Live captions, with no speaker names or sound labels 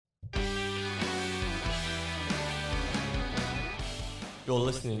You're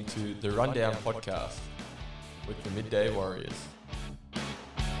listening to the Rundown Podcast with the Midday Warriors.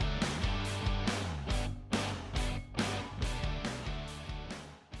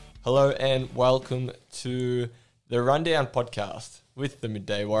 Hello and welcome to the Rundown Podcast with the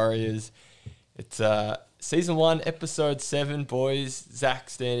Midday Warriors. It's Season 1, Episode 7, boys. Zach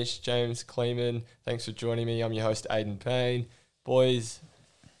Stanish, James Kleeman. Thanks for joining me. I'm your host, Aidan Payne. Boys,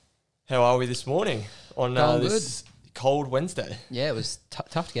 how are we this morning on this cold Wednesday? Yeah, it was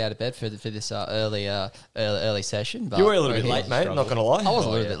tough to get out of bed for this early session. But you were a little bit late, mate. Not going to lie. I was a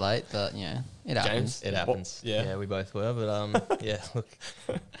little bit late, but yeah, it happens. It happens. Well, yeah, we both were, but yeah, look,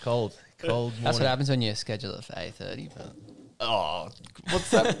 cold morning. That's what happens when you schedule it for 8:30. But Oh,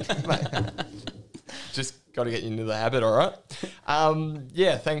 what's that, mate? Just got to get you into the habit, all right?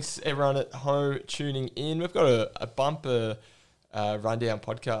 Yeah, thanks everyone at home tuning in. We've got a bumper rundown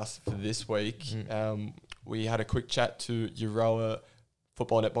podcast for this week. We had a quick chat to Euroa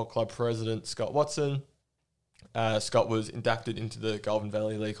Football Netball Club president Scott Watson. Scott was inducted into the Goulburn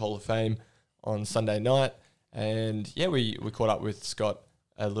Valley League Hall of Fame on Sunday night, and yeah, we caught up with Scott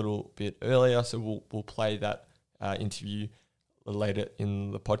a little bit earlier, so we'll play that interview later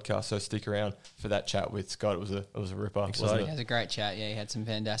in the podcast. So stick around for that chat with Scott. It was a ripper. It was a great chat. Yeah, he had some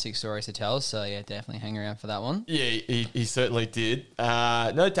fantastic stories to tell. So yeah, definitely hang around for that one. Yeah, he certainly did.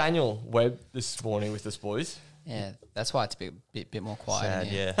 No Daniel Webb this morning with us, boys. Yeah, that's why it's a bit more quiet.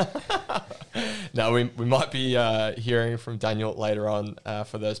 Sad, yeah. No, we might be hearing from Daniel later on.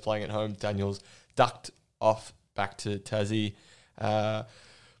 For those playing at home, Daniel's ducked off back to Tassie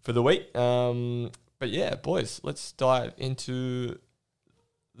for the week. But yeah, boys, let's dive into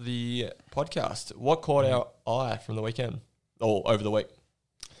the podcast. What caught our eye from the weekend or over the week?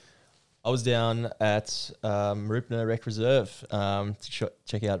 I was down at Marupna Rec Reserve to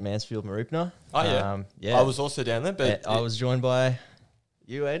check out Mansfield Marupna. Oh, yeah. Yeah. I was also down there, but I was joined by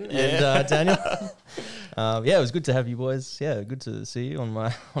you, Aidan, Yeah. and Daniel. Yeah, it was good to have you boys. Yeah, good to see you on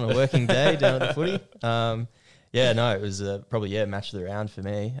a working day down at the footy. Yeah, no, it was probably match of the round for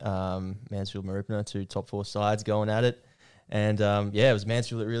me. Mansfield Marupna, two top four sides going at it, and it was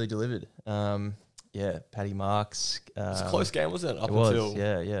Mansfield that really delivered. Paddy Marks. it was a close game, wasn't it? Up It was, until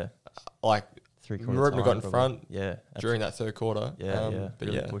yeah. like 3/4 Marupna time, got in probably. front Yeah, during that third quarter. But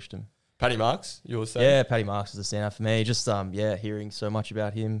really yeah, pushed him. Paddy Marks, you were saying? Yeah, Paddy Marks was a standout for me. Just hearing so much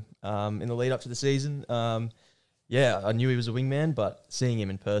about him in the lead up to the season. I knew he was a wingman, but seeing him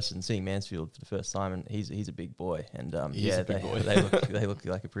in person, seeing Mansfield for the first time, and he's a big boy. And He's a big boy. they look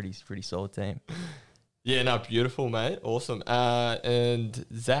like a pretty solid team. Yeah, no, beautiful, mate. Awesome. And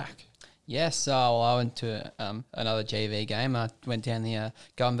Zach. Yes, so I went to another GV game. I went down the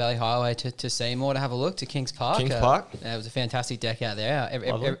Goulburn Valley Highway to Seymour to have a look to Kings Park. Kings Park. It was a fantastic deck out there.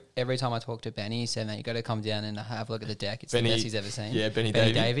 Lovely. Every time I talk to Benny, he said, "Man, you got to come down and have a look at the deck. It's Benny- the best he's ever seen." Yeah, Benny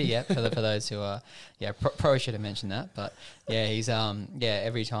Davey. Yeah, for those who are, probably should have mentioned that, but yeah, he's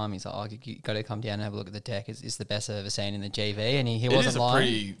every time he's like, "Oh, you got to come down and have a look at the deck. It's the best I've ever seen in the GV," and he It wasn't is a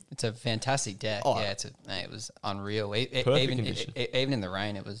lying. It's a fantastic deck. Oh. Yeah, it was unreal. Perfect condition. Even in the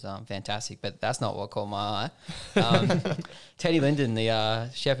rain, it was fantastic. But that's not what caught my eye. Teddy Linden, the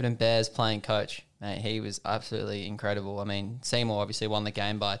Shepparton Bears playing coach, mate, he was absolutely incredible. I mean, Seymour obviously won the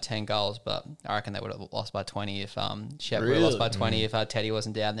game by 10 goals, but I reckon they would have lost by 20 if Shep would have lost by 20 if Teddy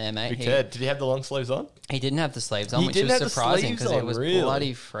wasn't down there, mate. Big Ted, did he have the long sleeves on? He didn't have the sleeves on, He which didn't was have the surprising sleeves because it on, was really?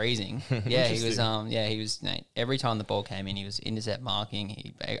 bloody freezing. Yeah, he was. Interesting. He was. Mate, every time the ball came in, he was intercept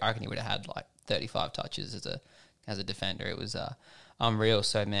marking. I reckon he would have had like 35 touches as a defender. It was unreal.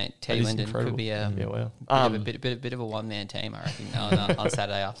 So, mate, Teddy That is Linden incredible. could be a wow. bit of a one man team, I reckon, on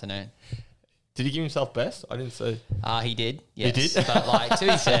Saturday afternoon. Did he give himself best? I didn't see. He did. Yes. did? But like to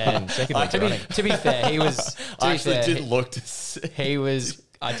be fair, Second week running. to be fair, he was. I actually did look to see. He was.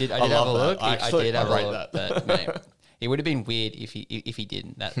 I did have love a that. look. I did have I a rate look. that. But mate, it would have been weird if he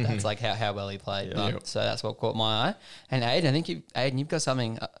didn't. That's like how well he played. Yeah. So that's what caught my eye. And Aidan, I think you've got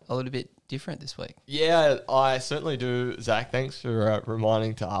something a little bit different this week. Yeah, I certainly do, Zach. Thanks for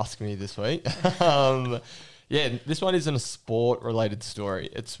reminding to ask me this week. This one isn't a sport-related story.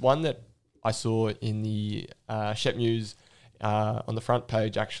 It's one that I saw in the Shep News on the front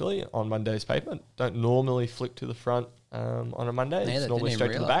page, actually, on Monday's paper. Don't normally flick to the front on a Monday. Yeah, It's normally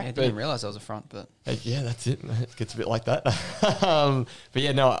straight to the back. I didn't realise I was a front, but Yeah, that's it. It gets a bit like that. But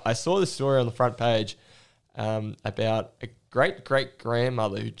yeah, no, I saw the story on the front page about a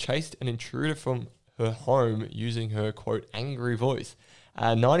great-great-grandmother who chased an intruder from her home using her, quote, angry voice.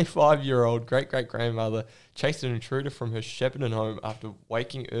 A 95-year-old great-great-grandmother chased an intruder from her Shepparton home after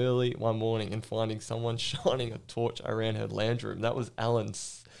waking early one morning and finding someone shining a torch around her lounge room. That was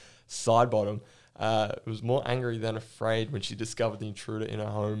Alan's Sidebottom. was more angry than afraid when she discovered the intruder in her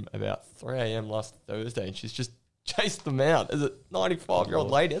home about 3 a.m. last Thursday, and she's just chased them out as a 95-year-old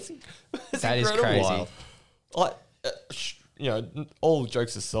lady. That is crazy. Like, all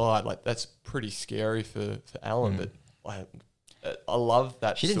jokes aside, like that's pretty scary for Alan. But like, I love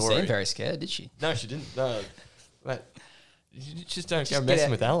that. She didn't story. seem very scared, did she? No, she didn't. No, mate, you just don't go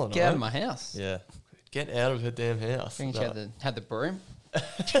messing with Alan. Get out of my house. Yeah. Get out of her damn house. I think she had the broom.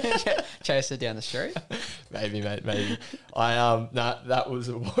 Chase her down the street. Maybe, mate. Maybe. That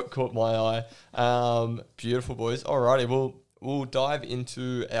was what caught my eye. Beautiful, boys. Alrighty, we'll dive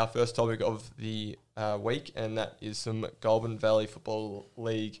into our first topic of the week, and that is some Goulburn Valley Football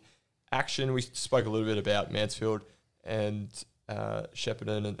League action. We spoke a little bit about Mansfield and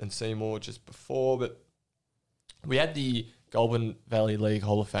Shepparton and Seymour just before, but we had the Goulburn Valley League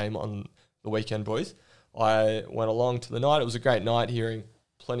Hall of Fame on the weekend, boys. I went along to the night. It was a great night, hearing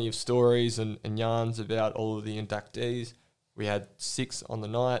plenty of stories and yarns about all of the inductees. We had 6 on the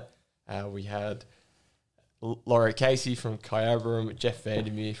night. We had Laurie Casey from Kyabram, Jeff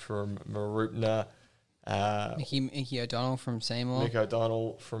Vandermeer from Marupna, Mickey O'Donnell from Seymour. Mick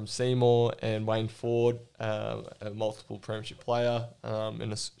O'Donnell from Seymour, and Wayne Ford, a multiple premiership player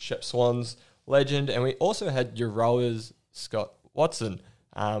and a Shep Swans legend. And we also had Euroa's Scott Watson,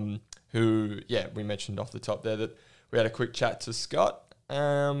 who, we mentioned off the top there that we had a quick chat to Scott.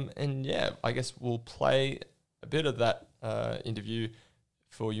 I guess we'll play a bit of that interview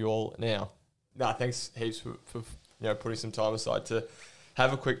for you all now. Thanks heaps for putting some time aside to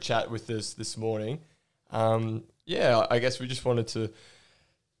have a quick chat with us this morning. I guess we just wanted to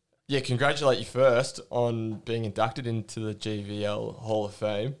congratulate you first on being inducted into the GVL Hall of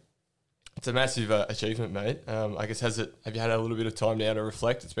Fame. It's a massive achievement, mate. I guess have you had a little bit of time now to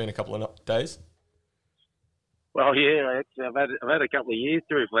reflect? It's been a couple of days. Well, yeah, actually, I've had a couple of years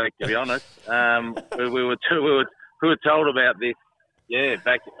to reflect, to be honest. We were told about this,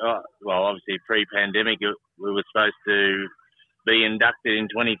 back. Obviously pre-pandemic, we were supposed to be inducted in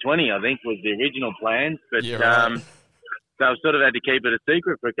 2020. I think was the original plan, but right. So I've sort of had to keep it a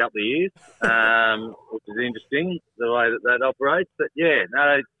secret for a couple of years, which is interesting the way that operates. But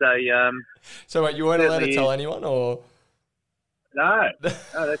it's a. So wait, you weren't allowed to tell anyone, or? No,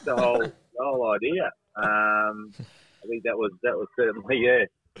 that's the whole idea. I think that was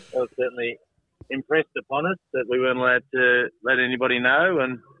certainly impressed upon us that we weren't allowed to let anybody know,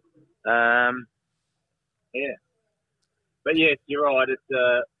 and But yes, you're right.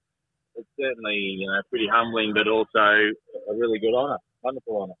 It's certainly pretty humbling, but also a really good honour,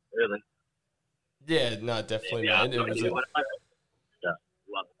 wonderful honour, really. Yeah, no, definitely, mate. It was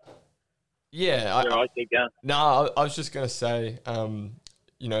I was just going to say,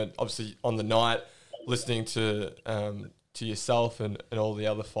 obviously on the night, listening to yourself and all the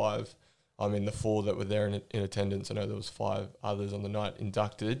other 5, the 4 that were there in attendance. I know there was 5 others on the night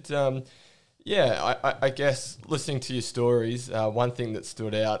inducted. I guess listening to your stories, one thing that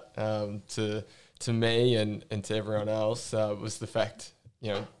stood out to me and to everyone else was the fact,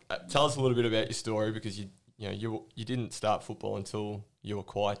 tell us a little bit about your story, because you didn't start football until you were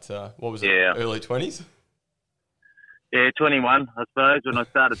quite early 20s? Yeah, 21, I suppose, when I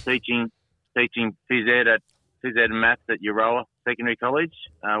started teaching phys ed and maths at Euroa Secondary College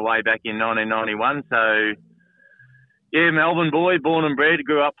way back in 1991. So, Melbourne boy, born and bred,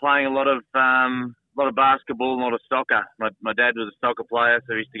 grew up playing a lot of basketball and a lot of soccer. My dad was a soccer player,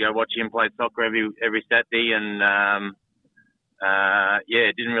 so I used to go watch him play soccer every Saturday, and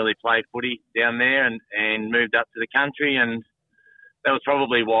didn't really play footy down there, and moved up to the country, and that was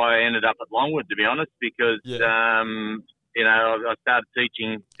probably why I ended up at Longwood, to be honest, because I started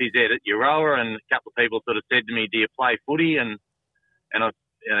teaching phys ed at Euroa, and a couple of people sort of said to me, "Do you play footy?" And I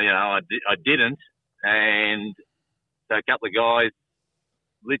didn't, and so a couple of guys,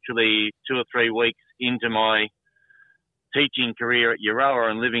 literally 2 or 3 weeks into my teaching career at Euroa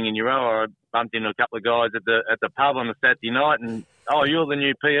and living in Euroa, I bumped into a couple of guys at the pub on a Saturday night, and you're the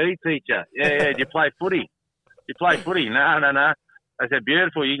new PE teacher. Yeah. Do you play footy? No. I said,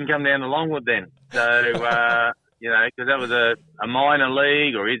 beautiful. You can come down to Longwood then. So because that was a minor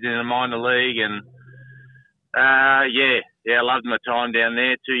league, or is in a minor league, and I loved my time down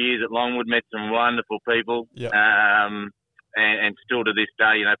there. 2 years at Longwood, met some wonderful people. Yep. And still to this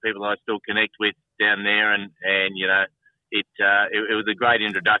day, people I still connect with down there, and it was a great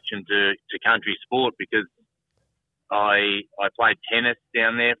introduction to country sport, because I played tennis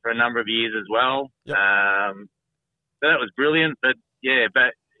down there for a number of years as well. Yep. So that was brilliant. But at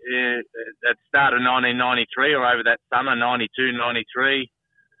the start of 1993, or over that summer, 92, 93,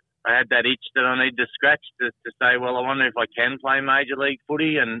 I had that itch that I need to scratch to say, well, I wonder if I can play Major League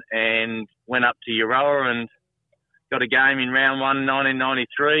footy, and went up to Euroa and got a game in round 1,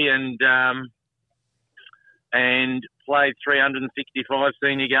 1993, and played 365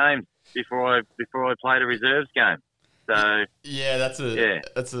 senior games before I played a reserves game. So yeah, that's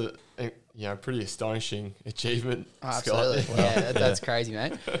a pretty astonishing achievement. Absolutely, Scott. yeah, that's crazy,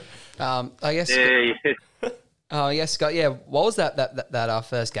 mate. I guess. yeah. Oh yes, Scott. Yeah, what was that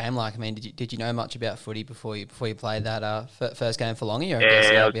first game like? I mean, did you know much about footy before you played that first game for Longy? Or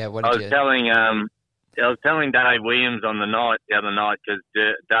I was telling Dave Williams the other night because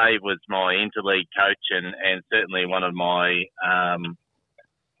Dave was my interleague coach and certainly one of my,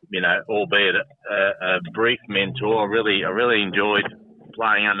 albeit a brief mentor. I really enjoyed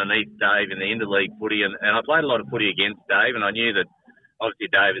playing underneath Dave in the interleague footy, and I played a lot of footy against Dave, and I knew that obviously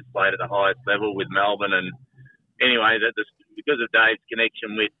Dave has played at the highest level with Melbourne, and anyway, because of Dave's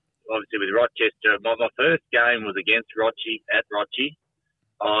connection with Rochester, my first game was against Rochi at Rochi.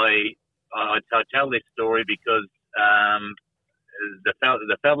 I tell this story because the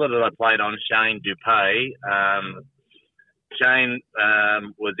fella that I played on, Shane Dupay, Shane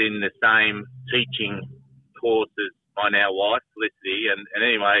was in the same teaching course as my now wife, Felicity, and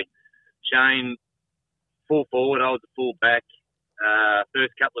anyway, Shane, full forward, I was a full back.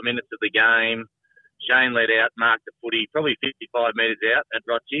 First couple of minutes of the game, Shane led out, marked the footy, probably 55 metres out at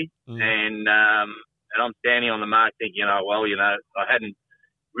Rochi, and I'm standing on the mark thinking, I hadn't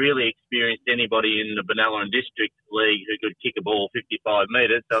really experienced anybody in the Benalla and District League who could kick a ball 55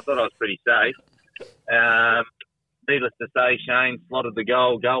 metres, so I thought I was pretty safe. Needless to say, Shane slotted the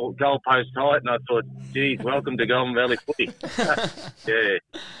goal post height, and I thought, geez, welcome to Golden Valley footy. Yeah.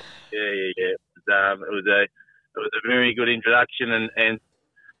 It was a very good introduction, and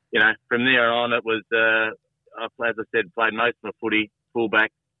from there on, it was, as I said, played most of my footy,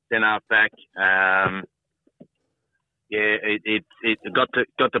 fullback, centre back. It got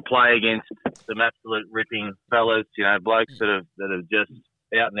to play against some absolute ripping fellas, blokes that have just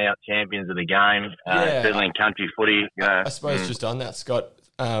out and out champions of the game. Certainly in country footy. I suppose just on that, Scott.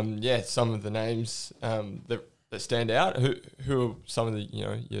 Some of the names that stand out. Who are some of the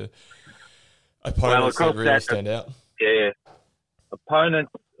your opponents that really stand out? Yeah,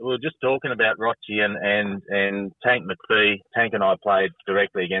 opponents. We were just talking about Rochi and Tank McPhee. Tank and I played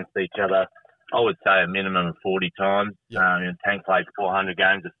directly against each other. I would say a minimum of 40 times. Tank played 400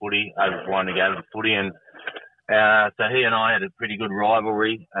 games of footy, over 400 games of footy, and so he and I had a pretty good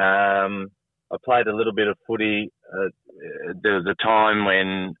rivalry. I played a little bit of footy. There was a time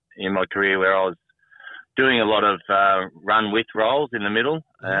in my career where I was doing a lot of run with roles in the middle.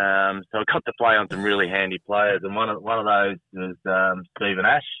 So I got to play on some really handy players, and one of those was Stephen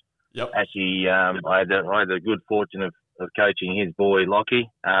Ash. Yep. Actually, I had the good fortune of coaching his boy Lockie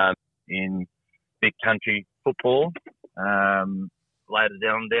in big country football later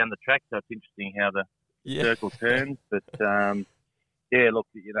down the track. So it's interesting how the circle turns. But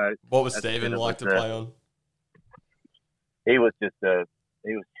what was Stephen like to play on? He would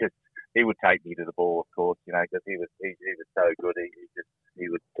take me to the ball, of course, because he was so good. He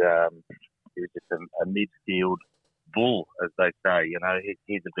was just a midfield bull, as they say.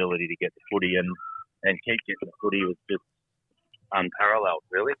 His ability to get the footy and keep getting the footy was just unparalleled,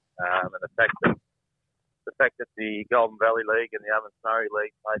 really. And the fact that the Golden Valley League and the Ovens Murray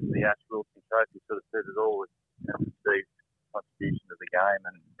League played for the Ash Wilson Trophy sort of said it all with Steve's contribution to the game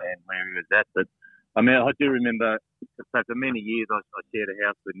and where he was at. But I do remember, so for many years I shared a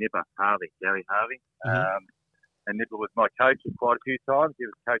house with Nipper Gary Harvey. And Nipper was my coach quite a few times. He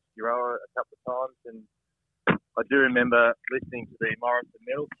was coach Euroa a couple of times. And I do remember listening to the Morrison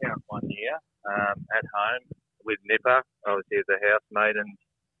medal count one year at home with Nipper, obviously as a housemate.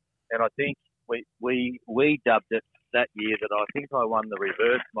 And I think we dubbed it that year that I think I won the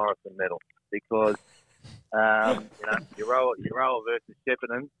reverse Morrison medal because, Euroa versus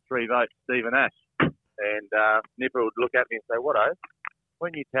Shepparton, 3 votes, Stephen Ash. And Nipper would look at me and say, "What,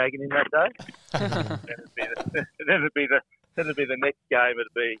 weren't you tagging him that day?" then it'd be the next game.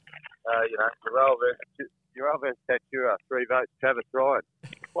 It'd be, Euroa versus Tatura, 3 votes, Travis Ryan.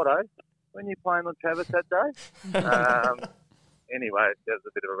 "What, weren't you playing on Travis that day?" Anyway, there was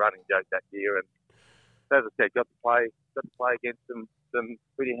a bit of a running joke that year, and as I said, got to play against some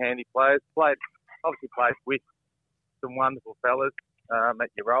pretty handy players. Played with some wonderful fellas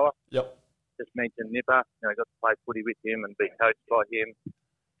at Euroa. Yep. Just mentioned Nipper. Got to play footy with him and be coached by him.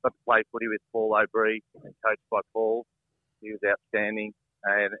 Got to play footy with Paul O'Brien and coached by Paul. He was outstanding,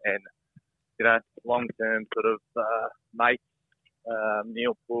 and long-term sort of mates.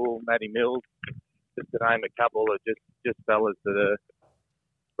 Neil Poole, Matty Mills, just to name a couple of just fellas that are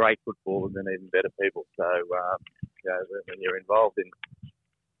great footballers and even better people. So, when you're involved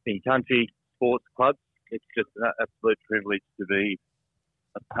in country sports clubs, it's just an absolute privilege to be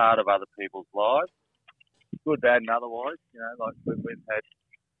a part of other people's lives, good, bad, and otherwise. Like we've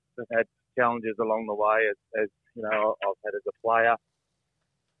had challenges along the way, as you know, I've had as a player,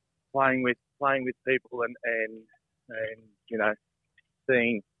 playing with people and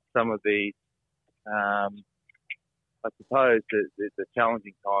seeing some of the I suppose the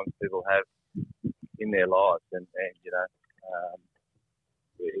challenging times people have in their lives, and as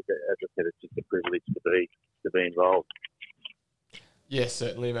I said, it's just a privilege to be involved. Yes,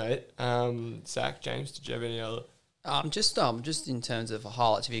 certainly, mate. Zach, James, did you have any other? Just in terms of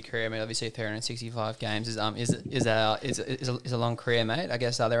highlights of your career, I mean, obviously 365 games is a long career, mate. I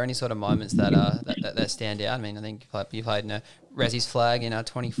guess, are there any sort of moments that stand out? I mean, I think you played in Resi's flag in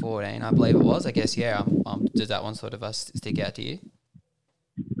 2014, I believe it was. I guess, yeah. Does that one sort of stick out to you?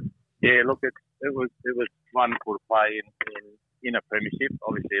 Yeah, look, it was wonderful to play in a premiership.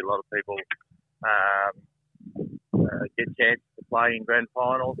 Obviously, a lot of people get chances to play in grand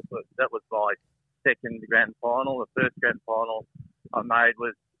finals, but that was my second grand final. The first grand final I made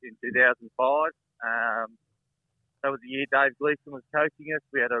was in 2005. That was the year Dave Gleeson was coaching us.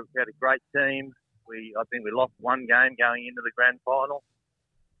 We had a great team. I think we lost one game going into the grand final.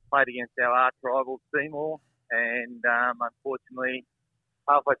 Played against our arch rival Seymour, and unfortunately,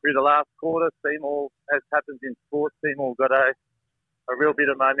 halfway through the last quarter, Seymour, as happens in sports, Seymour got a real bit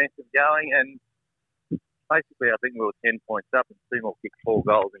of momentum going, and basically, I think we were 10 points up, and Seymour kicked 4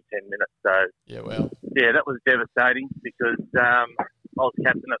 goals in 10 minutes. So, yeah, wow. Yeah, that was devastating because I was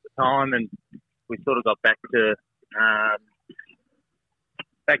captain at the time, and we sort of got back to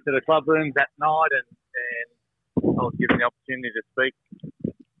the club rooms that night, and I was given the opportunity to speak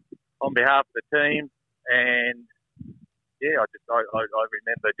on behalf of the team, and yeah, I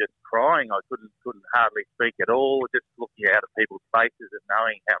remember just crying. I couldn't hardly speak at all, just looking out at people's faces and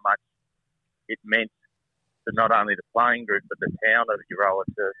knowing how much it meant to not only the playing group but the town of Euroa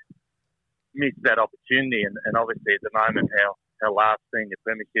to miss that opportunity. And obviously at the moment our last senior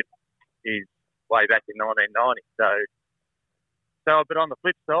premiership is way back in 1990. But on the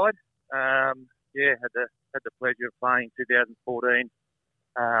flip side, had the pleasure of playing 2014.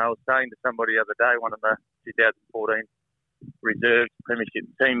 I was saying to somebody the other day, one of the 2014 reserve premiership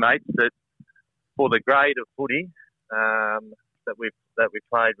teammates, that for the grade of footy that we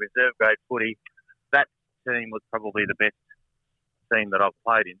played, reserve grade footy, that team was probably the best team that I've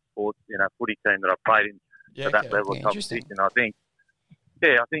played in sports, footy team that I've played in for that level of competition. I think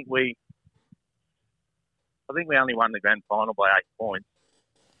we only won the grand final by 8 points.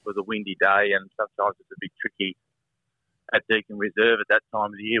 It was a windy day, and sometimes it's a bit tricky at Deakin Reserve at that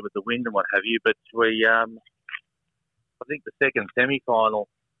time of the year with the wind and what have you. But we, I think the second semi-final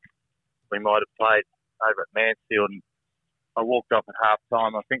we might have played over at Mansfield, and I walked off at half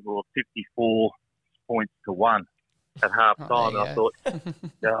time. I think we were 54 points to 1 at half time, and I thought,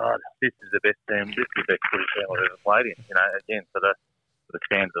 God, this is the best team. This is the best footy team I've ever played in. Again for the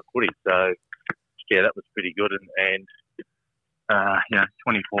standards of footy. So yeah, that was pretty good. And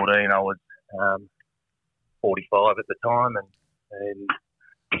 2014, I was 45 at the time, and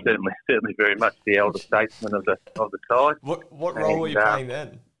certainly very much the elder statesman of the side. What role were you playing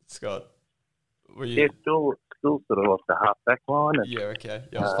then, Scott? Were you... Yeah, still sort of off the half back line. And, yeah, okay.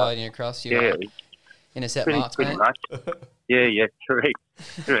 I was fighting across you. Intercept marks, pretty much. Yeah, correct.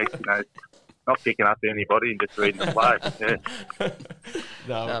 Not picking up anybody and just reading the play. Yeah.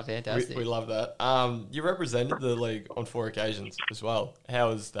 No, fantastic. We love that. You represented the league on 4 occasions as well. How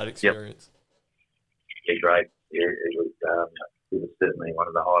was that experience? Yeah, great. Yeah, it was certainly one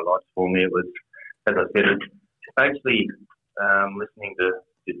of the highlights for me. It was, as I said, actually listening to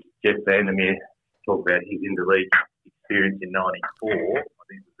Jeff Vandermeer talk about his interleague experience in '94. I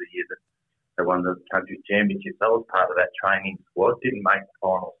think it was the year that they won the country championship. I was part of that training squad. Didn't make the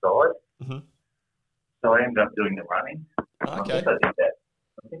final side. Mm-hmm. So I ended up doing the running. Okay. I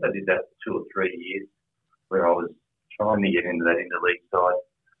think I did that for 2 or 3 years, where I was trying to get into that interleague side.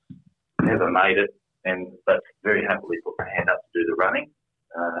 Never made it, but very happily put my hand up to do the running.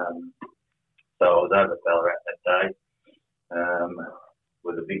 So I was over at Ballarat that day.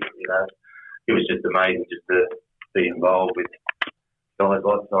 With a big, it was just amazing just to be involved with guys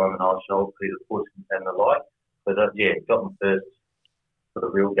like Simon Oshold, Peter Puss, and the like. But got my first sort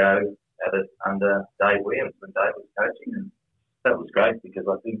of real go at it under Dave Williams when Dave was coaching, and that was great because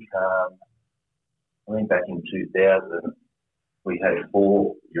I think back in 2000 we had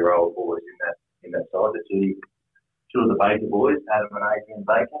 4 Euroa boys in that side. The two of the Baker boys, Adam and Adrian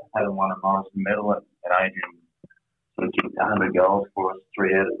Baker. Adam won a Morrison medal, and Adrian sort of kicked 100 goals for us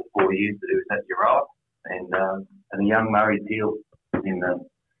 3 out of the 4 years that he was at Europe. And a young Murray Peel in the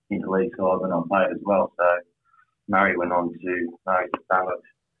league side when I played as well. So Murray went on to marry the son of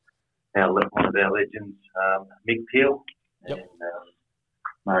one of our legends, Mick Peel. Yep. And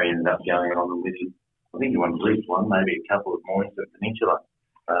Murray ended up going on and winning, I think he won at least one, maybe a couple of more in the Peninsula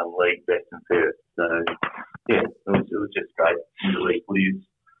League, best and fairest. So, yeah, it was just great. In the league footy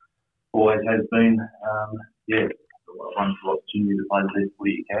always has been, a wonderful opportunity to play the best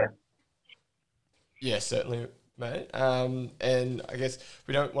footy you can. Yeah, certainly, mate. And I guess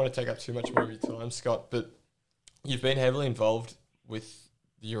we don't want to take up too much more of your time, Scott, but you've been heavily involved with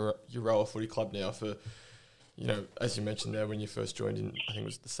the Euroa Footy Club now for, as you mentioned there when you first joined in, I think it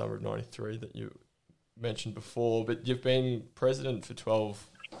was the summer of 93 that you mentioned before, but you've been president for 12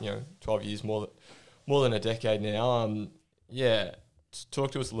 years, more than a decade now.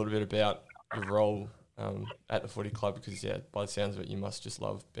 Talk to us a little bit about your role at the footy club, because by the sounds of it, you must just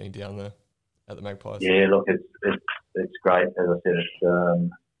love being down there at the Magpies. Yeah, look, it's great. As I said,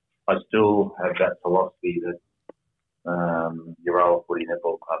 I still have that philosophy that Euroa Footy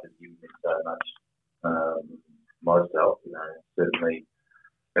Netball Club has given me so much myself. Certainly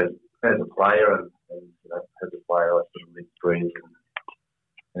as a player and as a player, I sort of live, breathe,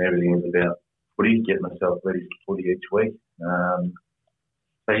 and everything is about footy. Get myself ready for footy each week.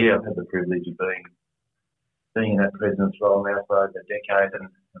 I've had the privilege of being in that president's role now for over a decade, and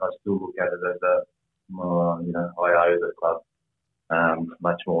I still look at it as I owe the club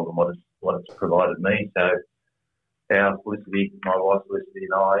much more than what it's provided me. So our Felicity, my wife Felicity,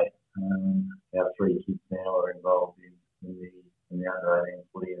 and I, our 3 kids now are involved in the under 18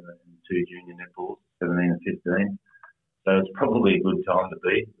 footy and 2 junior netballs, 17 and 15. So it's probably a good time to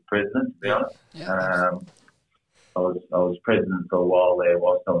be the president, to be honest. Yeah. I was president for a while there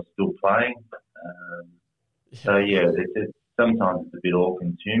whilst I was still playing. Sometimes it's a bit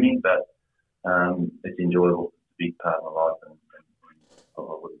all-consuming, but it's enjoyable. It's a big part of my life, and I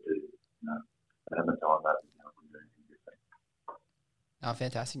wouldn't do, have the time that I wouldn't do anything different. Oh,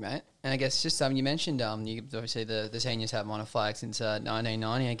 fantastic, mate. And I guess just you mentioned you obviously the seniors haven't won a flag since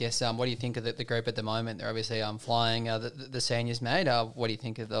 1990. I guess what do you think of the group at the moment? They're obviously flying the seniors, mate. What do you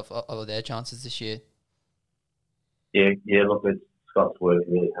think of their chances this year? Yeah. Look, Scott's worked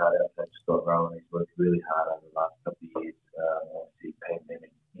really hard. Scott Rowan, he's worked really hard over the last couple of years. Obviously,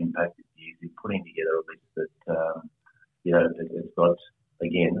 pandemic impacted years. He's putting together a list that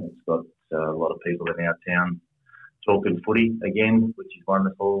it's got a lot of people in our town talking footy again, which is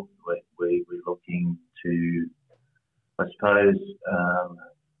wonderful. We're looking to, I suppose,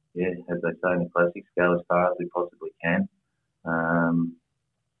 as they say in the classics, go as far as we possibly can.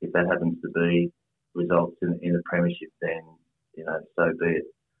 If that happens to be results in the premiership, then so be it.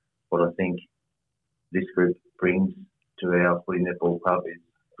 What I think this group brings to our footy netball club is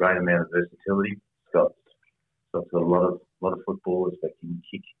a great amount of versatility. Scott's got a lot of footballers that can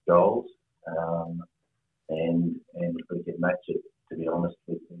kick goals, and if we can match it, to be honest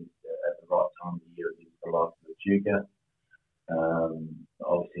with you, at the right time of the year, it's the likes of Echuca.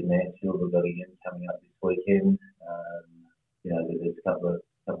 Obviously, Mansfield we've got again coming up this weekend. There's a couple of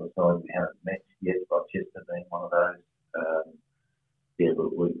sides we haven't met yet. Rochester being one of those.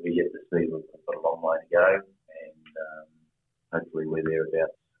 We're yet to see. We've got a long way to go, and hopefully we're there about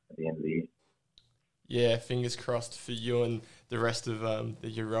at the end of the year. Yeah, fingers crossed for you and the rest of the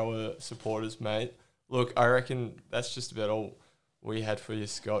Euroa supporters, mate. Look, I reckon that's just about all we had for you,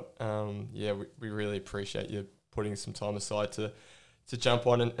 Scott. We really appreciate you putting some time aside to jump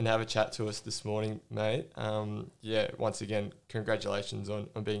on and have a chat to us this morning, mate. Once again, congratulations on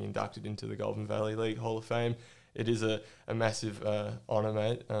being inducted into the Golden Valley League Hall of Fame. It is a massive honour,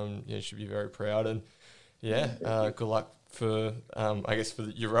 mate. You should be very proud, and good luck for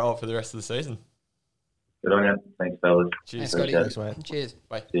the Euroa for the rest of the season. Good on you. Thanks, fellas. Cheers, Scotty. Thanks, mate. Cheers.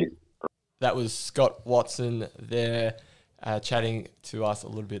 Bye. Cheers. That was Scott Watson there chatting to us a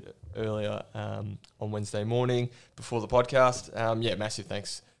little bit earlier on Wednesday morning before the podcast. Massive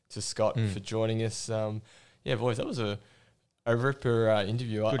thanks to Scott for joining us. Boys, that was a ripper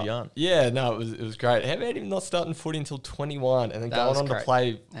interview. Good yarn. It was great. How about him not starting footy until 21 and then going on to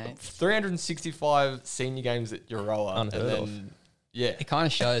play 365 senior games at Euroa? Unheard of. It kind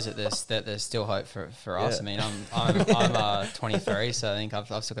of shows that there's still hope for us. I mean, I'm 23, so I think I've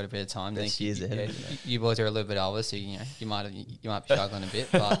still got a bit of time. I think years ahead. You boys are a little bit older, so you might be struggling a bit.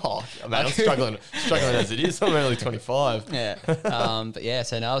 But I'm struggling as it is. I'm only 25. So no,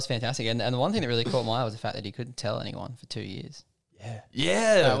 it was fantastic. And the one thing that really caught my eye was the fact that he couldn't tell anyone for 2 years. That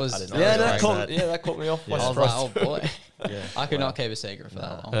caught me off. I was like, oh boy, I could not keep a secret for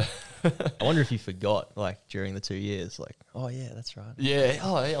that long. I wonder if he forgot, like, during the 2 years, like, oh, yeah, that's right. Yeah.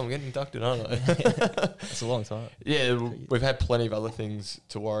 Oh, yeah, I'm getting inducted, aren't I? That's a long time. Yeah, we've had plenty of other things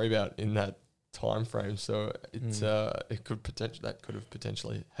to worry about in that time frame, so it's it could have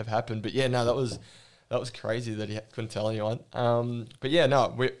potentially have happened. But yeah, no, that was crazy that he couldn't tell anyone. But yeah,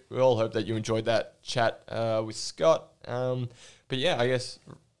 no, we all hope that you enjoyed that chat with Scott. But yeah, I guess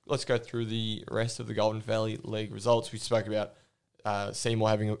let's go through the rest of the Golden Valley League results. We spoke about Seymour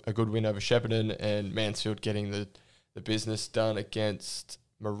having a good win over Shepparton and Mansfield getting the business done against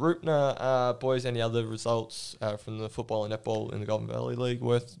Mooroopna. Boys, any other results from the football and netball in the Golden Valley League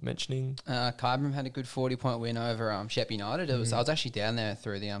worth mentioning? Kyabram had a good 40-point win over Shep United. I was actually down there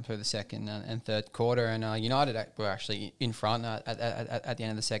through the second and third quarter, and United were actually in front at the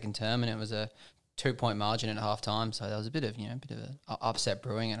end of the second term, and it was a 2-point margin at half time. So there was a bit of an upset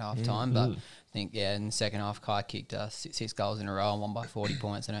brewing at half time. But I think in the second half, Kai kicked 6 goals in a row and won by 40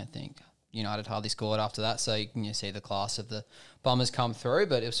 points. I don't think United hardly scored after that, so you can see the class of the Bombers come through,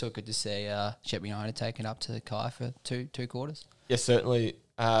 but it was so good to see Shep United taking up to Kai for two quarters. Yes, certainly.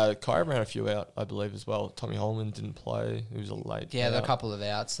 Kai ran a few out, I believe, as well. Tommy Holman didn't play. He was a late. Yeah, there were a couple of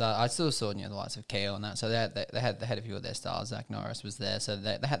outs. I still saw the likes of Keo and that, so they had a few of their stars. Zach Norris was there, so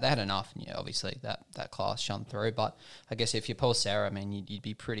they had enough. And obviously that class shone through. But I guess if you're Paul Serra, I mean, you'd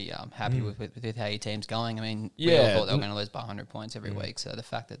be pretty happy with how your team's going. I mean, we all thought they were going to lose by 100 points every week, so the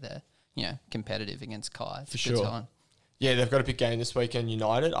fact that they're competitive against Kai. For sure. Sign. Yeah, they've got a big game this weekend,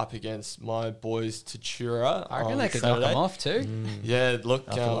 United, up against my boys, Tatura. I reckon they could knock them off too. Yeah, look.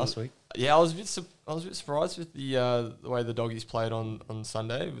 After last week. Yeah, I was a bit surprised with the way the Doggies played on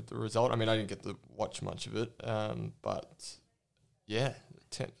Sunday with the result. I mean, I didn't get to watch much of it, but yeah,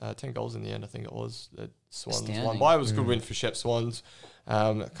 10 goals in the end, I think it was. The Swans won by. It was a good win for Shep Swans.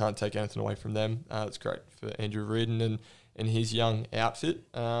 I can't take anything away from them. It's great for Andrew Reardon and his young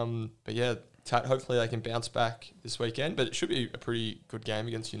outfit. But yeah, hopefully they can bounce back this weekend. But it should be a pretty good game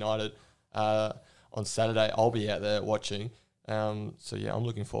against United on Saturday. I'll be out there watching. So yeah, I'm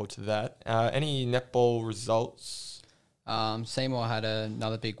looking forward to that. Any netball results? Seymour had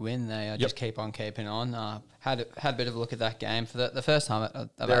another big win. They just keep on keeping on. Had a bit of a look at that game for the first time.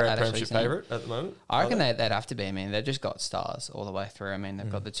 They're a premiership favourite at the moment. I reckon they'd have to be. I mean, they've just got stars all the way through. I mean,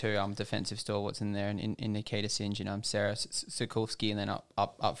 they've got the two defensive stalwarts in there, in Nikita Singe and Sarah Sikulski, and then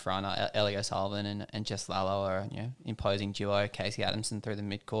up front, Ellie O'Sullivan and Jess Lallo are imposing duo. Casey Adamson through the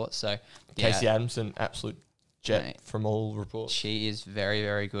midcourt. So Casey Adamson, absolute jet from all reports. She is very,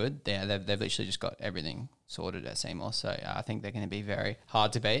 very good. Yeah, they've literally just got everything sorted at Seymour. So I think they're going to be very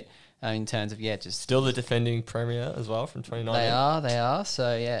hard to beat in terms of, just... Still the defending premier as well from 2019. They are. So,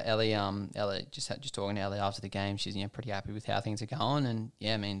 Ellie, just talking to Ellie after the game, she's pretty happy with how things are going. And,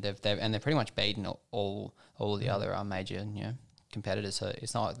 I mean, they've pretty much beaten all the other major, competitors. So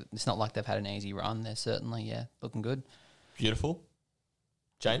it's not like they've had an easy run. They're certainly, looking good. Beautiful.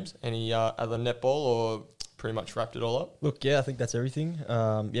 James, any other netball or... pretty much wrapped it all up? Look, I think that's everything.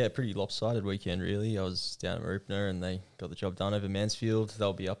 Pretty lopsided weekend, really. I was down at Mooroopna and they got the job done over Mansfield.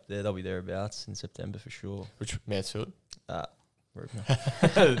 They'll be up there. They'll be thereabouts in September for sure. Which Mansfield?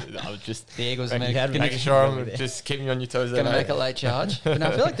 Mooroopna. I was just the Eagles making sure I'm just keeping you on your toes there. Going to make a late charge. But no,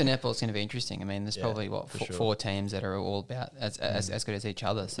 I feel like the netball's going to be interesting. I mean, there's probably, four teams that are all about as good as each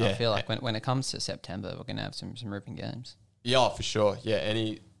other. So I feel like when it comes to September, we're going to have some ripping games. Yeah, for sure. Yeah,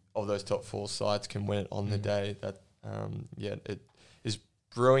 any of those top 4 sides can win it on the day. That it is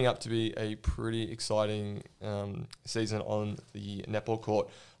brewing up to be a pretty exciting season on the netball court.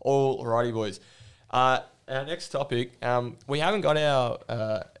 Alrighty, boys. Our next topic, we haven't got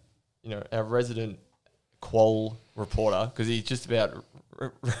our resident qual reporter because he just about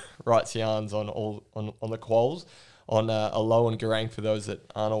writes yarns on the quals on Aloha and Garang for those that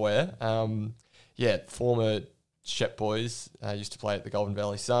aren't aware. Former Shep boys used to play at the Golden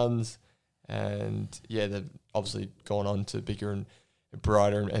Valley Suns, and they've obviously gone on to bigger and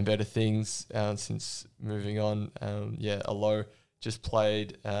brighter and better things since moving on. Alo just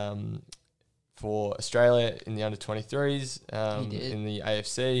played for Australia in the under-23s in the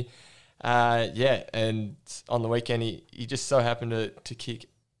AFC. And on the weekend he just so happened to kick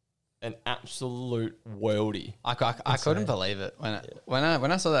an absolute worldie. I couldn't believe it when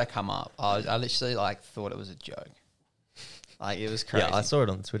I saw that come up. I literally thought it was a joke. It was crazy. Yeah, I saw it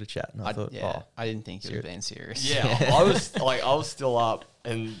on the Twitter chat and I thought, I didn't think it was being serious. Yeah, I was still up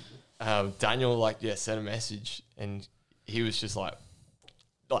and Daniel sent a message and he was just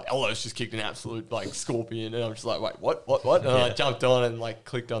Alo's just kicked an absolute scorpion, and I'm just like, wait, what? And I jumped on and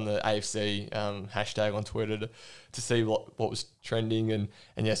clicked on the AFC hashtag on Twitter to see what was trending,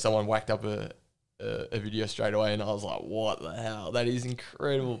 and someone whacked up a a video straight away, and I was like, "What the hell? That is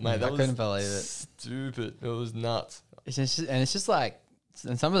incredible, mate! That I was couldn't believe it. stupid. It was nuts." It's just like,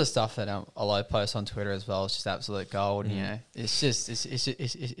 and some of the stuff that Alo posts on Twitter as well is just absolute gold. You know, it's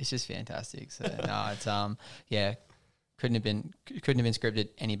just fantastic. So no, it's couldn't have been scripted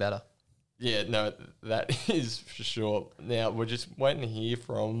any better. Yeah, no, that is for sure. Now we're just waiting to hear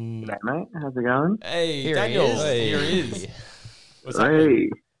from. Hey, mate, how's it going? Hey, Here he Daniel. is. Here he is. What's up, man? Hey.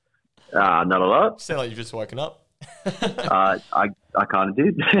 Not a lot. Sound like you've just woken up. I kind of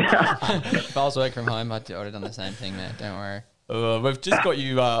did. If I was working from home, I'd have done the same thing, man. Don't worry. We've just got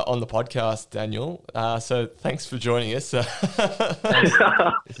you on the podcast, Daniel. So thanks for joining us. Thanks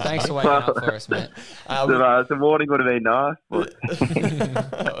for waking up for us, mate. The warning would have been nice. But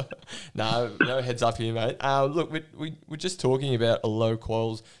No heads up here, mate. Look, we're just talking about a low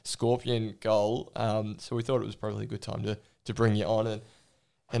quals Scorpion goal. So we thought it was probably a good time to bring you on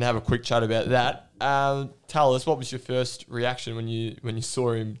and have a quick chat about that. Tell us, what was your first reaction when you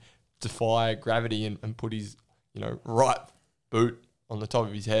saw him defy gravity and put his right boot on the top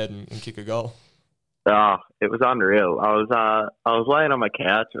of his head and kick a goal? it was unreal. I was laying on my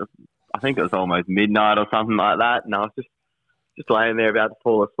couch. I think it was almost midnight or something like that, and I was just laying there about to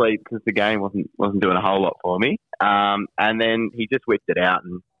fall asleep because the game wasn't doing a whole lot for me. And then he just whipped it out,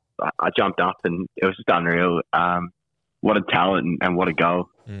 and I jumped up, and it was just unreal. What a talent and what a goal!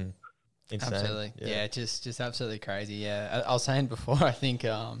 Insane. Absolutely, yeah, just absolutely crazy. Yeah, I was saying before. I think,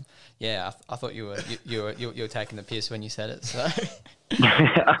 I thought you were taking the piss when you said it. So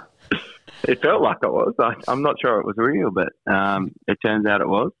it felt like it was. I'm not sure it was real, but it turns out it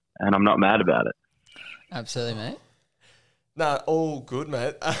was, and I'm not mad about it. Absolutely, mate. No, all good,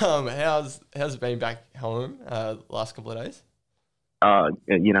 mate. How's it been back home last couple of days?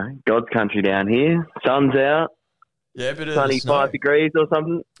 God's country down here. Sun's out. Yeah, a bit of 25 degrees or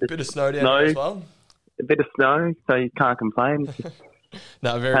something. bit of snow down there as well. A bit of snow, so you can't complain.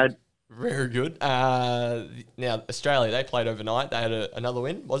 No, very good. Now, Australia, they played overnight. They had another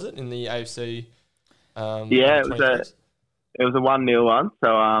win, was it, in the AFC? Yeah, it was a 1-0 one.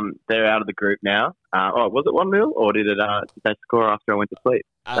 So they're out of the group now. Was it 1-0 or did they score after I went to sleep?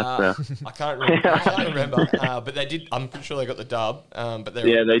 I can't remember. But they did. I'm pretty sure they got the dub. But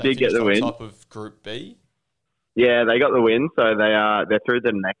they did get the on win. Top of Group B. Yeah, they got the win, so they're through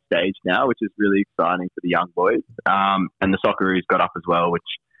to the next stage now, which is really exciting for the young boys. And the Socceroos got up as well, which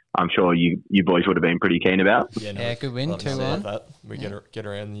I'm sure you boys would have been pretty keen about. Yeah, good win, 2-1. We get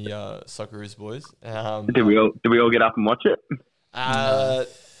around the Socceroos boys. Did we all get up and watch it?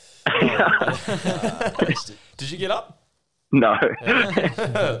 Did you get up? No.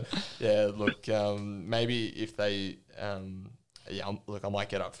 Yeah, look, maybe if they, I might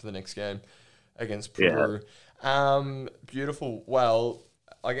get up for the next game against Peru. Beautiful. Well,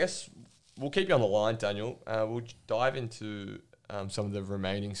 I guess we'll keep you on the line, Daniel. We'll dive into some of the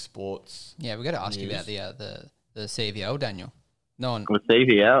remaining sports. Yeah, we've got to ask you about the CVL, Daniel. No one. With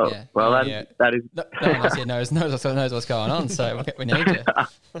CVL? Yeah. Well, that is... No one else here knows what's going on, so we need you.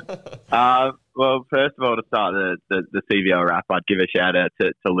 Well, first of all, to start the CVL wrap, I'd give a shout out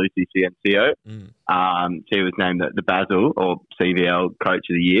to Lucy Ciencio. She was named the Basel or CVL Coach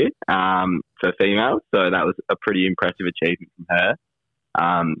of the Year for females, so that was a pretty impressive achievement from her.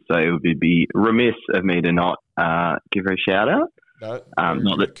 So it would be remiss of me to not give her a shout out. No,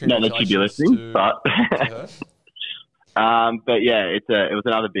 not that she'd be listening, but. But yeah, it was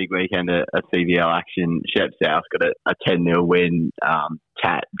another big weekend of CVL action. Shep South got a 10-0 win.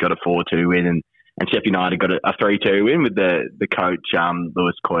 Tat got a 4-2 win, and Shep United got a 3-2 win with the coach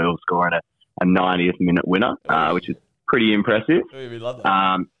Lewis Coyle scoring a 90th minute winner, which is pretty impressive. We love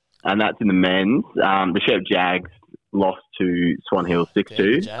that. And that's in the men's. The Shep Jags lost to Swan Hill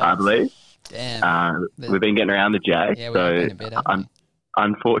 6-2, I believe. Damn. We've been getting around the Jags, so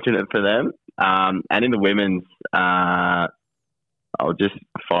unfortunate for them. And in the women's, I'll just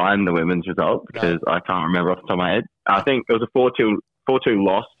find the women's result because I can't remember off the top of my head. I think it was a 4-2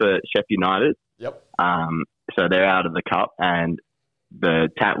 loss for Shep United. Yep. So they're out of the cup, and the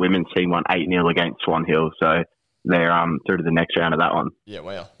TAT women's team won 8-0 against Swan Hill. So they're through to the next round of that one. Yeah,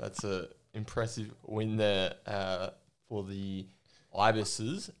 wow, that's a impressive win there for the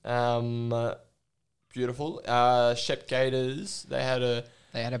Ibises. Beautiful. Shep Gators, they had a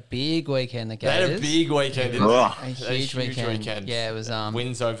big weekend. The They had Gators. a big weekend. Didn't Oh. they? A huge weekend. Yeah, it was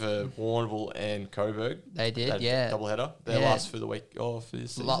wins over Warrnambool and Coburg. They did, That yeah. doubleheader. Their Yeah. last for the week off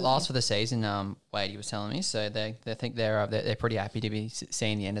this season. Last for the season, Wade, he was telling me. So they think they're pretty happy to be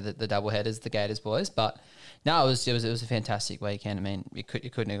seeing the end of the double headers, the Gators boys. But no, it was a fantastic weekend. I mean, it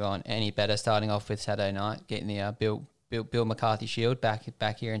couldn't have gone any better. Starting off with Saturday night, getting the Bill McCarthy Shield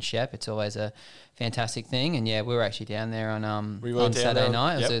back here in Shep. It's always a fantastic thing. And yeah, we were actually down there on We were on down Saturday there.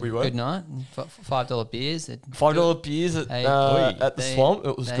 night. It was Yep, a we were. good night. $5 beers. $5 beers at the They- Swamp.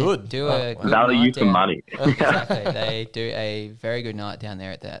 It was they good. Do Oh, a wow. good Value night for down. money. Exactly. They do a very good night down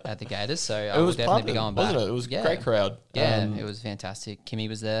there at the Gators. So I It will was definitely pumping, be going back. wasn't it? It was a Yeah. great crowd. Yeah, it was fantastic. Kimmy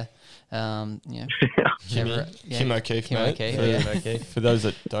was there. Yeah. Kim O'Keefe, Kim mate. O'Keefe, For, yeah. for those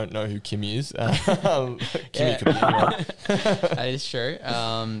that don't know who Kimmy is, Kimmy Yeah. could be anyone. That is true.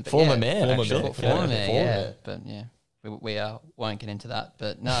 But Former yeah, mayor, Former actually. mayor. Former mayor, Former yeah. mayor. But yeah, we won't get into that.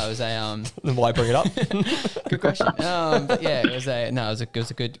 But no, it was a Then why bring it up? good question. But yeah, it was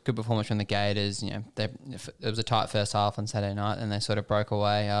a good performance from the Gators. You know, it was a tight first half on Saturday night, and they sort of broke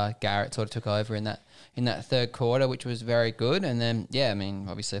away. Garrett sort of took over in that third quarter, which was very good. And then yeah, I mean,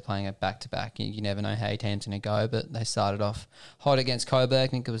 obviously playing a back to back, you never know how your team's going to go. But they started off hot against Coburg. I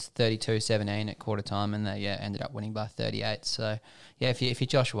think it was 32-17 at quarter time, and they ended up winning by 38. So yeah, if you're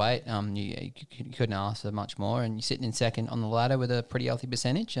Josh Waite, you couldn't ask for much more, and you're sitting in second on the ladder with a pretty healthy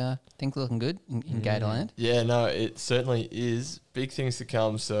percentage. Things looking good in Gatorland. Yeah, no, it certainly is. Big things to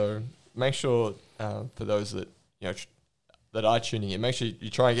come. So make sure for those that that are tuning in, make sure you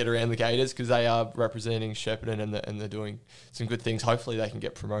try and get around the Gators because they are representing Shepparton and they're doing some good things. Hopefully they can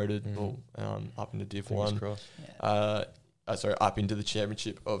get promoted or up into Div Fingers 1. crossed. Up into the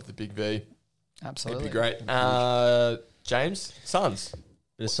championship of the Big V. Absolutely, It'd be great. James, Suns.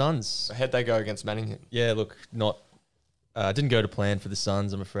 The Suns. How'd they go against Manningham? Yeah, look, didn't go to plan for the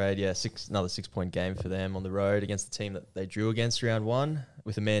Suns, I'm afraid. Yeah, another 6-point game for them on the road against the team that they drew against round 1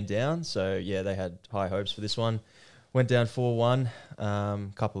 with a man down. So, yeah, they had high hopes for this one. Went down 4-1.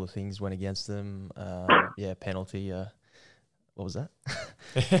 Couple of things went against them. Penalty. What was that?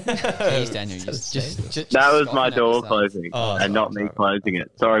 Jeez, Daniel, just That was scoffing my at door the Suns. closing, Oh, and not me sorry. closing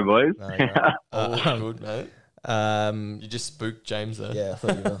it. Sorry, boys. No, no. Oh, good, mate. You just spooked James there. Yeah, I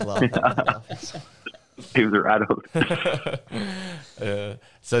thought you were laughing. He was rattled.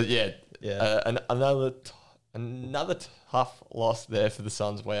 So yeah, Yeah. another tough loss there for the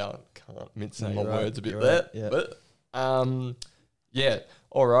Suns. Wow, can't mince No, my you're right, words a bit you're there. right, yeah. But yeah,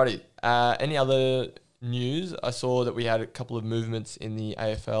 alrighty. Any other news? I saw that we had a couple of movements in the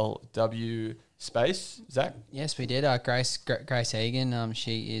AFLW space. Zach? Yes, we did. Grace Egan,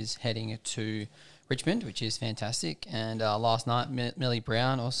 she is heading to Richmond, which is fantastic. And last night, Millie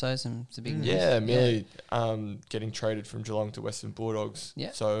Brown also some big news. Yeah, Millie getting traded from Geelong to Western Bulldogs.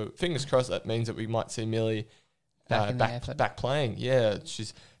 Yeah. So fingers crossed that means that we might see Millie Back in the AFL. back playing. Yeah,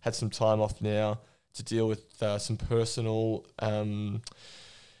 she's had some time off now to deal with some personal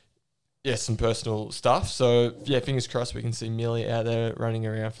stuff. So yeah, fingers crossed we can see Millie out there running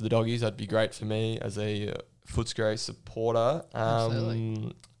around for the Doggies. That'd be great for me as a Footscray supporter.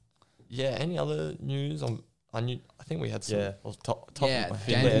 Absolutely. Yeah, any other news? I think we had some. Yeah. Top Yeah, of my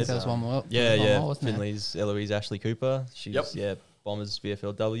James, head. there was one more. Yeah, one yeah. more, wasn't there? Finley's Eloise Ashley Cooper. She's Bombers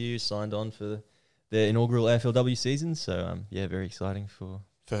VFLW signed on for their inaugural AFLW season. So very exciting for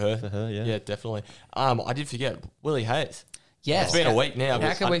her. Yeah. Yeah, definitely. I did forget Willie Hayes. Yes. It's been a week now. How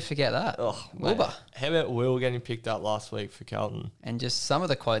but can we forget that? Oh, mate. Wilbur. How about Will getting picked up last week for Carlton? And just some of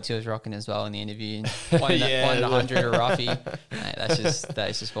the quotes he was rocking as well in the interview. One 100 to Ruffy. Mate, that's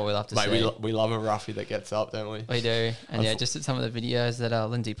just what we love to Mate, see. we love a roughie that gets up, don't we? We do. And yeah, just at some of the videos that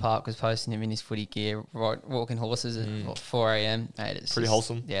Lindsay Park was posting him in his footy gear, walking horses at 4 a.m. Mate, it's Pretty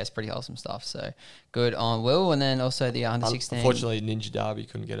wholesome. Yeah, it's pretty wholesome stuff. So good on Will. And then also the under 16. Unfortunately, Ninja Derby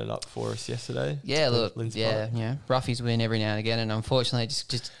couldn't get it up for us yesterday. Yeah, look, Lindsay yeah, Park. yeah. Roughies win every now and again, and unfortunately,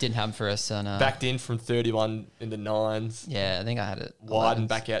 just didn't happen for us. And Backed in from 31 into 9s. yeah, I think I had it Wide 11s. and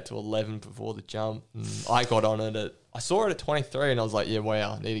back out to 11 before the jump. I got on it I saw it at 23 and I was like, yeah,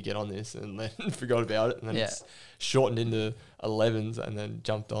 wow, I need to get on this, and then forgot about it, and then Yeah. it's shortened into 11s and then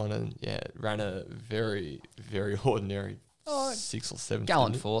jumped on and ran a very, very ordinary 6 or 7.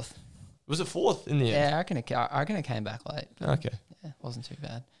 Gallant fourth. Was it 4th in the end? Yeah, I reckon it came back late. But Okay. yeah, it wasn't too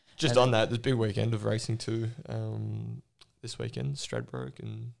bad. Just And on that, there's a big weekend of racing too. This weekend, Stradbroke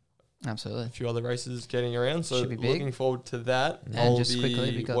and Absolutely. a few other races getting around. So Should be big. looking forward to that. And I'll just be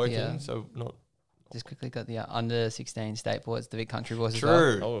quickly, we got the, working, so not Just quickly got the under 16 state boys, the big country boys.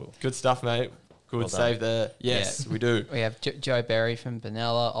 true. As well. Oh. Good stuff, mate. Good Well done. save there. Yes, we do. We have Joe Berry from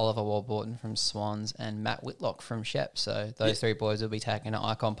Benalla, Oliver Warburton from Swans, and Matt Whitlock from Shep. So those three boys will be taking to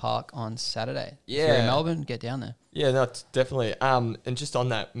Icon Park on Saturday. If you're Yeah. in Melbourne, get down there. Yeah, no, definitely. And just on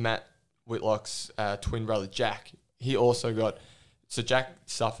that, Matt Whitlock's twin brother Jack, he also got. So Jack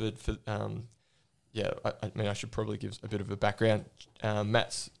suffered for. I mean, I should probably give a bit of a background.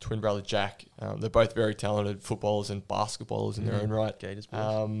 Matt's twin brother Jack, they're both very talented footballers and basketballers in their own right. Gators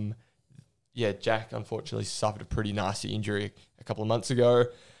boys. Jack unfortunately suffered a pretty nasty injury a couple of months ago.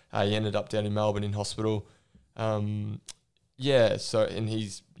 He ended up down in Melbourne in hospital. So and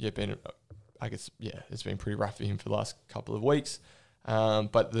he's been, I guess, it's been pretty rough for him for the last couple of weeks.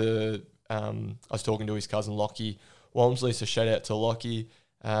 But I was talking to his cousin Lockie Walmsley, so shout out to Lockie.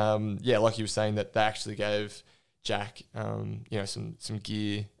 Lockie was saying that they actually gave Jack, some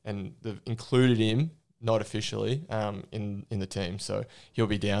gear, and they've included him, not officially, in the team. So he'll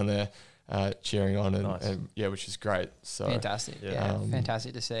be down there cheering on, and which is great. So fantastic,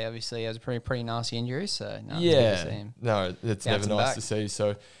 fantastic to see. Obviously, it was a pretty nasty injury, so good to see him. No, it's never nice to see.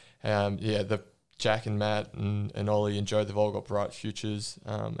 So the Jack and Matt and Ollie and Joe, they've all got bright futures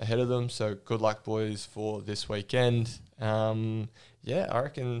ahead of them. So good luck, boys, for this weekend. I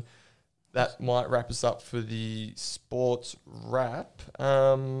reckon that might wrap us up for the sports wrap.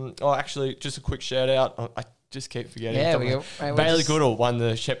 Actually, just a quick shout out. I just keep forgetting. Yeah, Bailey Goodall won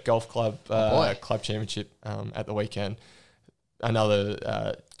the Shep Golf Club club championship at the weekend.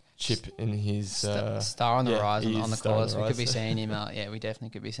 Another chip in his star on the rise on the course. We could be rise. seeing him out. Yeah, we definitely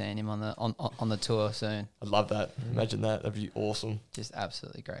could be seeing him on the tour soon. I'd love that. Imagine that. That'd be awesome. Just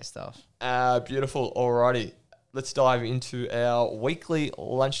absolutely great stuff. Beautiful. Alrighty. Let's dive into our weekly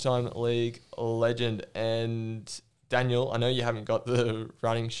Lunchtime League legend. And Daniel, I know you haven't got the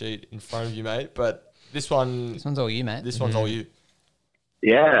running sheet in front of you, mate, but this one's all you, mate. This one's all you.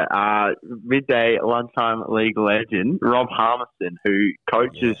 Yeah, midday lunchtime league legend Rob Harmison, who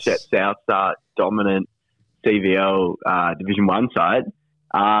coaches Shep Southside dominant CVL Division 1 side.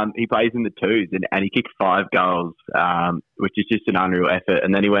 He plays in the twos and he kicked 5 goals, which is just an unreal effort.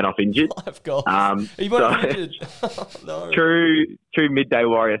 And then he went off injured. 5 goals. He went off injured. No. True midday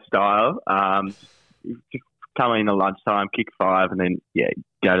warrior style. Just come in at lunchtime, kick 5, and then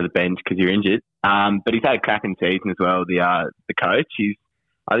go to the bench because you're injured. But he's had a cracking season as well. The coach,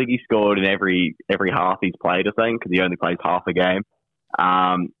 I think he scored in every half he's played, I think, because he only plays half a game.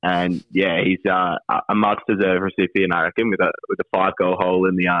 He's a much deserved recipient, I reckon, with a 5-goal hole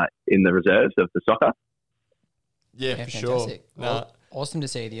in the reserves of the soccer. Yeah, for sure. Awesome to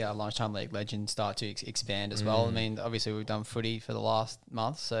see the Lunchtime League legend start to expand as well. I mean, obviously we've done footy for the last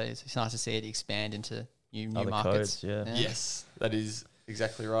month, so it's nice to see it expand into new markets. Codes, Yes, that is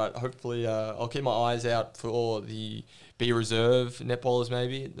exactly right. Hopefully, I'll keep my eyes out for the B Reserve netballers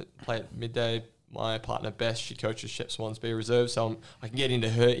maybe that play at midday. My partner Bess, she coaches Shep Swans B Reserve, so I can get into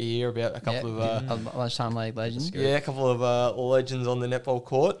her ear about a couple of Lunchtime League legends. A couple of legends on the netball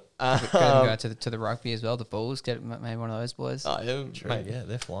court. Go to the rugby as well. The Bulls, get maybe one of those boys. Oh yeah, True. mate, Yeah,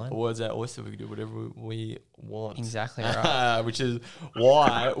 they're flying. The word's out oyster. We can do whatever we want. Exactly right. Which is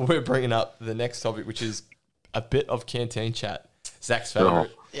why we're bringing up the next topic, which is a bit of canteen chat. Zach's favourite.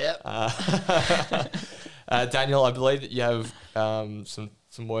 Yep. Daniel, I believe that you have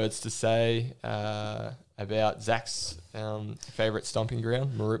some words to say about Zach's favourite stomping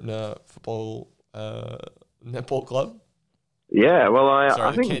ground, Marupna Football Netball Club. Yeah, well,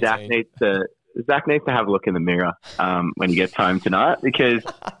 I the think Zach canteen. needs to have a look in the mirror when he gets home tonight, because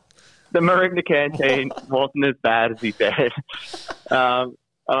the Marupna canteen wasn't as bad as he said. I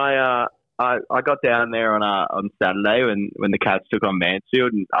got down there on Saturday when the Cats took on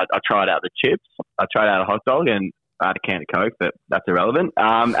Mansfield, and I tried out the chips. I tried out a hot dog, and I had a can of Coke, but that's irrelevant. They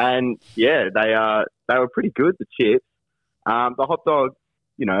were pretty good, the chips. The hot dog,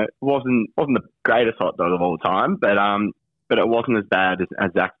 wasn't the greatest hot dog of all time, but it wasn't as bad as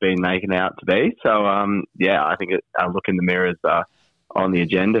Zach's been making it out to be. So I think a look in the mirror is on the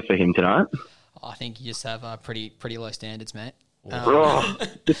agenda for him tonight. I think you just have pretty low standards, mate.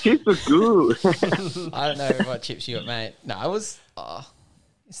 The chips were good. I don't know what chips you got, mate. No, it was.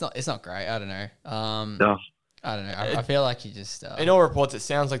 It's not great. I don't know. I don't know. I feel like you just. In all reports, it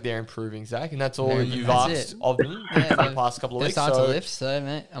sounds like they're improving, Zach, and that's all that you've asked of them for the past couple of weeks. They're starting to lift, so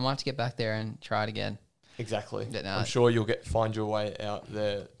mate, I might have to get back there and try it again. Exactly. But no, I'm sure you'll find your way out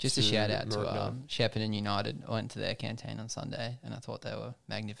there. Just a shout out to Shepparton United. I went to their canteen on Sunday, and I thought they were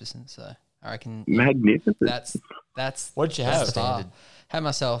magnificent. So I reckon magnificent. That's what did you that's have? the bar. Had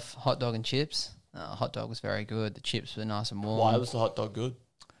myself hot dog and chips. Hot dog was very good. The chips were nice and warm. Why was the hot dog good?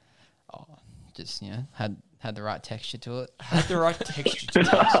 Just had the right texture to it. Had the right texture to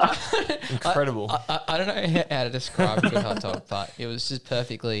it. Incredible. I don't know how to describe a good hot dog, but it was just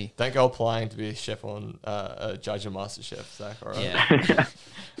perfectly. Don't go applying to be a chef on a judge and master chef, Zach. All right. Yeah.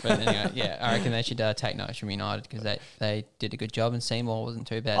 But anyway, I reckon they should take notes from United, because they did a good job, and Seymour wasn't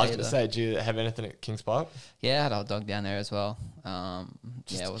too bad. I was going to say, do you have anything at Kings Park? Yeah, I had a hot dog down there as well.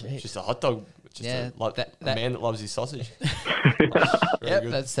 Just a hot dog. A man that loves his sausage.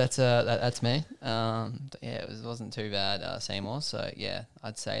 Yep, that's me. It wasn't too bad, Seymour. So yeah,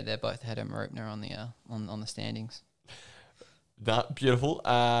 I'd say they're both ahead of Marupna on the standings. Beautiful.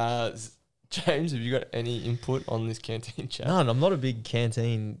 James, have you got any input on this canteen chat? No, I'm not a big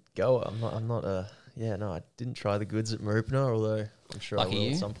canteen goer. I'm not a. Yeah, no, I didn't try the goods at Marupna, although I'm sure Lucky I will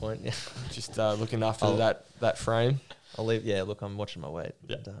you. at some point. Yeah. Just looking after that frame. I'll leave. Yeah, look, I'm watching my weight.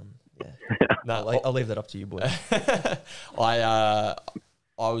 Yeah. And, yeah, No, I'll leave that up to you, boys. I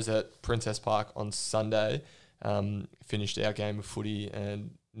was at Princess Park on Sunday. Finished our game of footy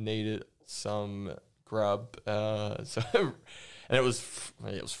and needed some grub. And it was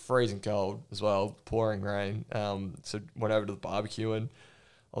freezing cold as well, pouring rain. So went over to the barbecue and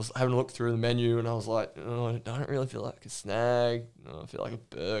I was having a look through the menu and I was like, oh, I don't really feel like a snag. I feel like a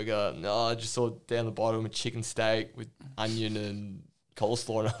burger. No, I just saw down the bottom a chicken steak with onion and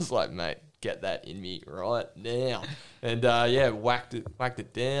coleslaw, and I was like, mate, get that in me right now. And whacked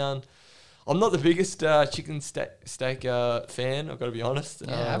it down. I'm not the biggest chicken steak fan, I've got to be honest.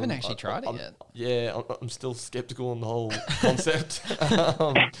 Yeah, I haven't actually tried it yet. Yeah, I'm still skeptical on the whole concept.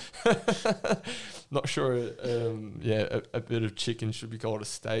 Not sure. A bit of chicken should be called a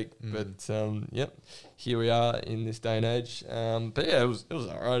steak, but yep, here we are in this day and age. But yeah, it was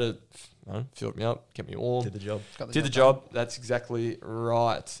alright. It filled me up, kept me warm. Did the job. Did the job. That's exactly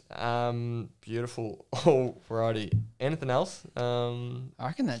right. Beautiful. Alrighty. Anything else? I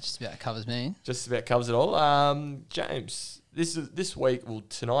reckon that just about covers me. Just about covers it all. James, this week, well,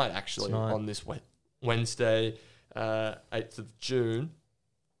 tonight actually, on this Wednesday, 8th of June.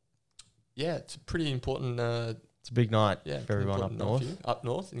 Yeah, it's a pretty important. It's a big night for pretty everyone up important night north. for you. Up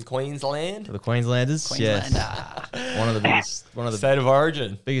north in Queensland. For the Queenslanders, Queenslander. yes. One of the State of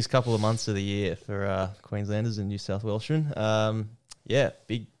origin. biggest couple of months of the year for Queenslanders and New South Welshmen.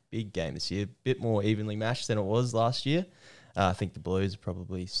 Big game this year. Bit more evenly matched than it was last year. I think the Blues are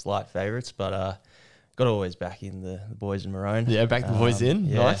probably slight favourites, but got to always back in the boys in maroon. Yeah, back the boys in.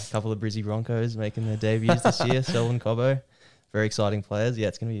 Yeah, Nice. a couple of Brizzy Broncos making their debuts this year. Selwyn Cobbo, very exciting players. Yeah,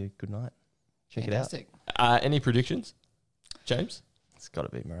 it's going to be a good night. Check Fantastic. it out. Any predictions, James? It's got to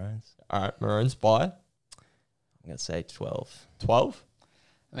be Maroons. All right, Maroons by I'm going to say 12. 12.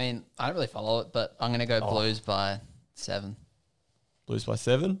 I mean, I don't really follow it, but I'm going to go Blues by 7. Blues by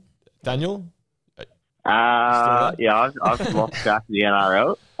 7. Daniel? I've lost track of the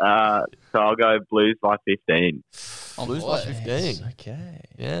NRL, so I'll go Blues by 15. Blues by 15. Yes, okay.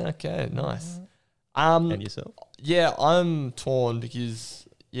 Yeah, okay, nice. And yourself? Yeah, I'm torn because,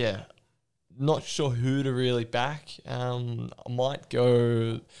 not sure who to really back. I might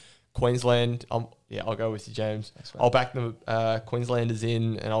go Queensland. I'll go with you, James. I'll back the Queenslanders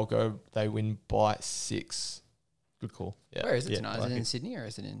in, and I'll go they win by 6. Good call. Yeah. Where is it Yeah, tonight? like Is it in it. Sydney or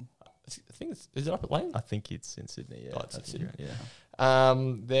is it in... I think is it up at Lane? I think it's in Sydney. Yeah, Oh, it's in I think Sydney. you're right,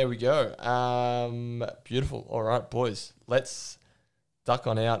 yeah. There we go. Beautiful. All right, boys. Let's duck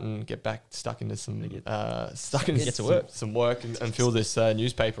on out and get back stuck into some Get to work. some work and fill this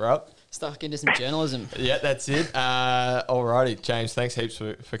newspaper up. Stuck into some journalism. Yeah, that's it. Alrighty, James, thanks heaps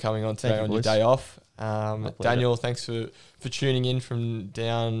for coming on today Thank you, on your boys. day off. pleasure. Daniel, thanks for tuning in from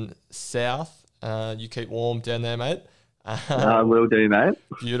down south. You keep warm down there, mate. Will do, mate.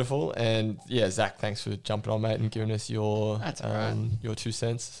 Beautiful. And yeah, Zach, thanks for jumping on, mate, and giving us your That's all right. your 2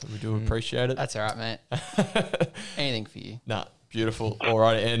 cents. We do appreciate it. That's all right, mate. Anything for you. Nah, beautiful. All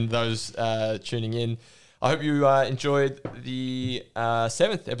right, and those tuning in, I hope you enjoyed the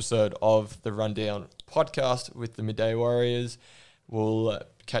 7th episode of the Rundown podcast with the Midday Warriors. We'll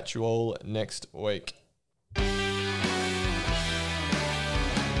catch you all next week.